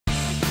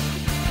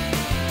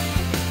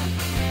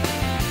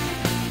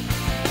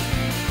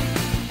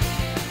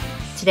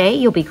Today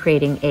you'll be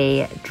creating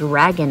a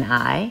dragon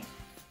eye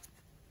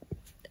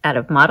out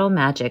of Model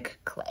Magic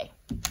clay.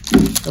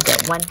 You'll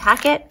get one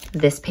packet,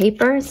 this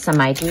paper,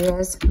 some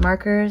ideas,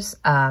 markers,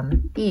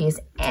 these,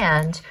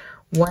 and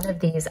one of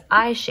these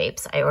eye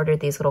shapes. I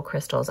ordered these little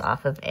crystals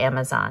off of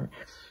Amazon.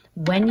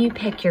 When you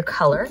pick your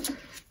color,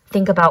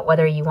 think about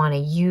whether you want to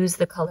use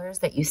the colors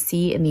that you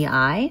see in the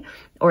eye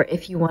or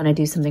if you want to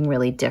do something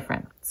really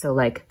different. So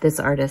like this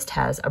artist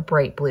has a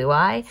bright blue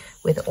eye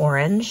with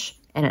orange,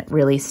 and it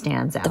really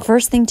stands out. The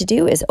first thing to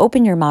do is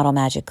open your Model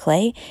Magic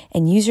clay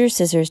and use your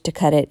scissors to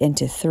cut it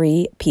into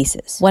 3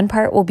 pieces. One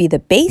part will be the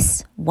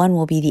base, one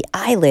will be the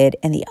eyelid,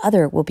 and the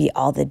other will be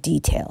all the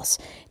details.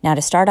 Now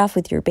to start off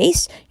with your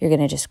base, you're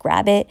gonna just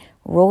grab it,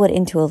 roll it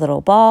into a little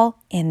ball,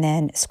 and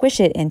then squish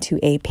it into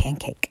a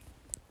pancake.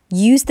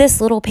 Use this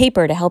little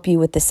paper to help you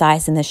with the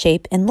size and the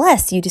shape,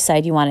 unless you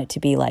decide you want it to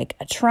be like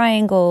a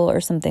triangle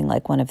or something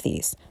like one of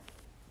these.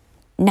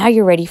 Now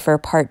you're ready for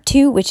part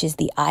 2, which is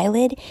the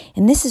eyelid,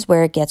 and this is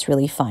where it gets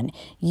really fun.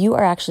 You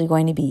are actually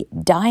going to be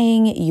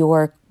dyeing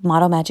your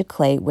Model Magic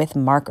clay with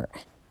marker.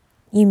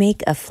 You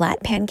make a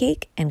flat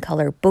pancake and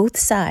color both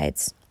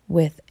sides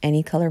with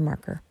any color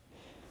marker.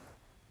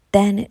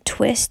 Then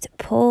twist,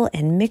 pull,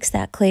 and mix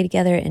that clay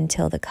together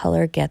until the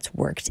color gets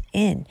worked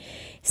in.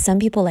 Some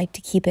people like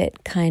to keep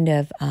it kind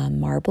of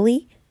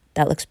marbly.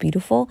 That looks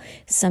beautiful.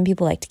 Some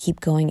people like to keep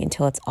going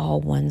until it's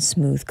all one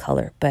smooth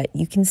color, but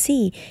you can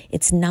see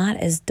it's not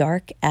as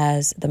dark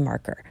as the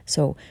marker.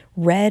 So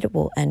red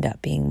will end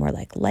up being more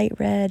like light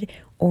red,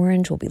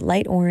 orange will be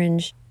light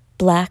orange,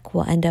 black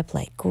will end up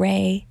like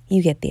gray.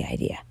 You get the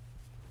idea.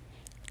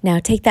 Now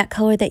take that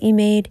color that you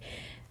made,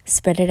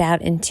 spread it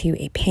out into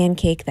a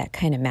pancake that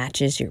kind of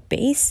matches your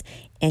base,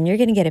 and you're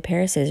gonna get a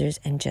pair of scissors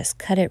and just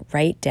cut it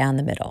right down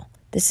the middle.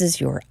 This is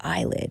your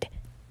eyelid.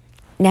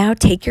 Now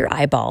take your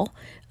eyeball,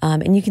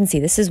 and you can see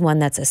this is one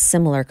that's a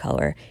similar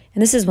color,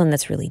 and this is one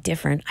that's really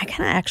different. I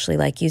kind of actually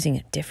like using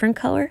a different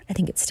color. I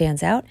think it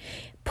stands out.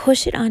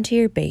 Push it onto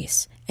your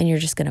base, and you're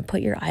just gonna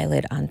put your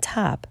eyelid on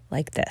top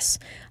like this.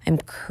 I'm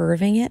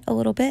curving it a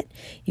little bit.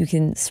 You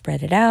can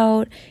spread it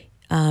out.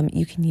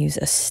 You can use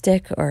a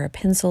stick or a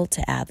pencil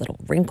to add little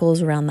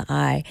wrinkles around the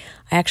eye.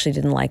 I actually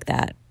didn't like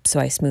that, so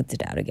I smoothed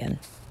it out again.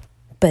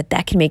 But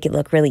that can make it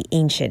look really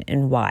ancient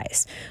and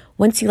wise.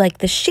 Once you like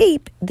the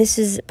shape, this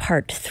is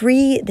part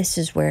 3. This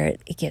is where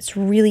it gets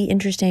really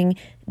interesting.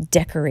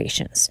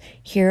 Decorations.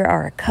 Here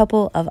are a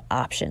couple of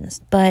options.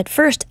 But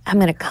first, I'm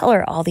going to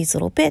color all these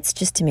little bits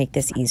just to make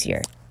this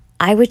easier.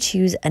 I would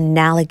choose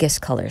analogous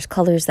colors,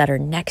 colors that are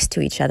next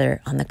to each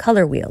other on the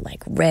color wheel,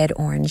 like red,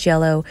 orange,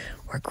 yellow,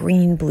 or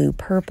green, blue,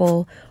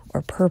 purple,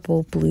 or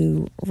purple,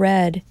 blue,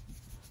 red.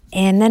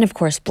 And then, of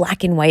course,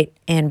 black and white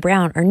and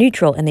brown are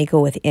neutral, and they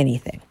go with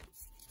anything.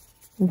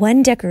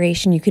 One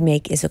decoration you can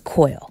make is a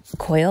coil. A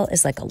coil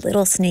is like a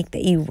little snake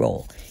that you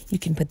roll. You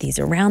can put these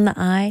around the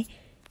eye.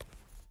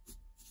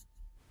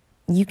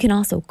 You can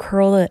also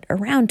curl it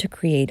around to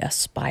create a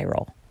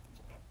spiral.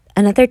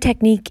 Another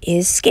technique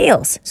is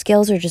scales.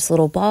 Scales are just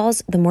little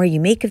balls. The more you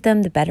make of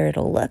them, the better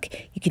it'll look.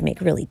 You can make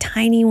really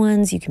tiny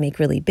ones. You can make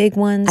really big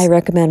ones. I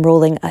recommend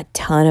rolling a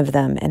ton of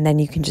them, and then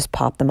you can just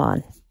pop them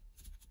on.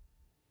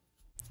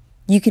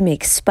 You can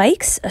make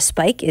spikes. A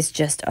spike is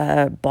just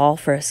a ball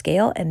for a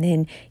scale, and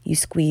then you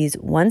squeeze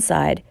one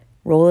side,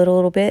 roll it a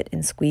little bit,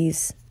 and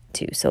squeeze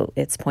two, so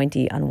it's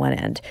pointy on one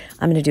end.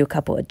 I'm going to do a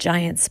couple of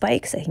giant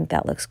spikes. I think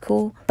that looks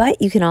cool.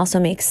 But you can also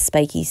make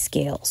spiky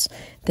scales.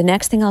 The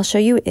next thing I'll show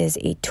you is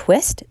a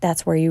twist.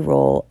 That's where you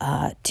roll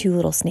 2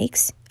 little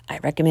snakes. I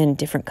recommend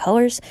different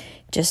colors.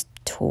 Just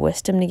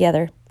twist them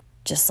together,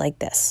 just like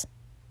this.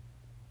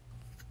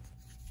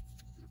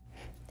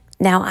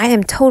 Now, I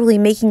am totally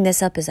making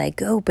this up as I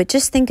go, but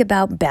just think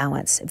about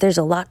balance. If there's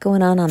a lot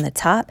going on the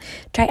top,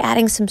 try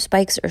adding some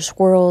spikes or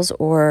swirls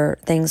or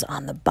things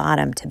on the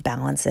bottom to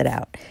balance it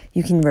out.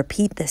 You can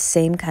repeat the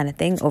same kind of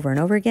thing over and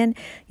over again.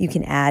 You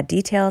can add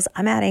details.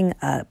 I'm adding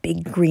a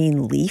big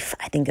green leaf.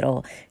 I think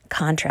it'll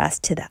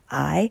contrast to the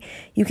eye.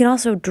 You can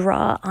also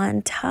draw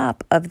on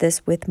top of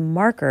this with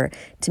marker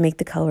to make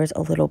the colors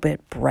a little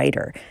bit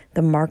brighter.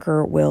 The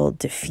marker will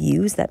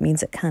diffuse. That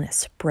means it kind of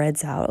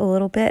spreads out a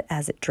little bit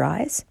as it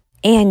dries.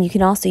 And you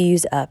can also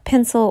use a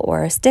pencil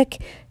or a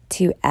stick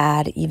to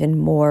add even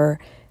more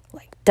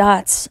like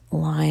dots,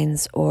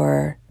 lines,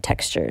 or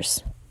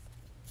textures.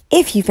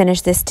 If you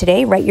finish this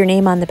today, write your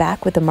name on the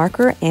back with a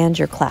marker and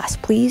your class,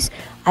 please.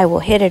 I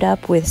will hit it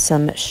up with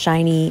some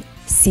shiny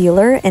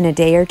sealer in a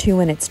day or 2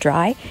 when it's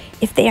dry.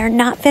 If they are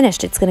not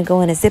finished, it's going to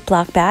go in a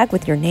Ziploc bag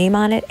with your name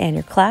on it and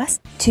your class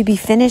to be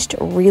finished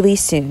really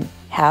soon.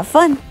 Have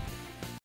fun!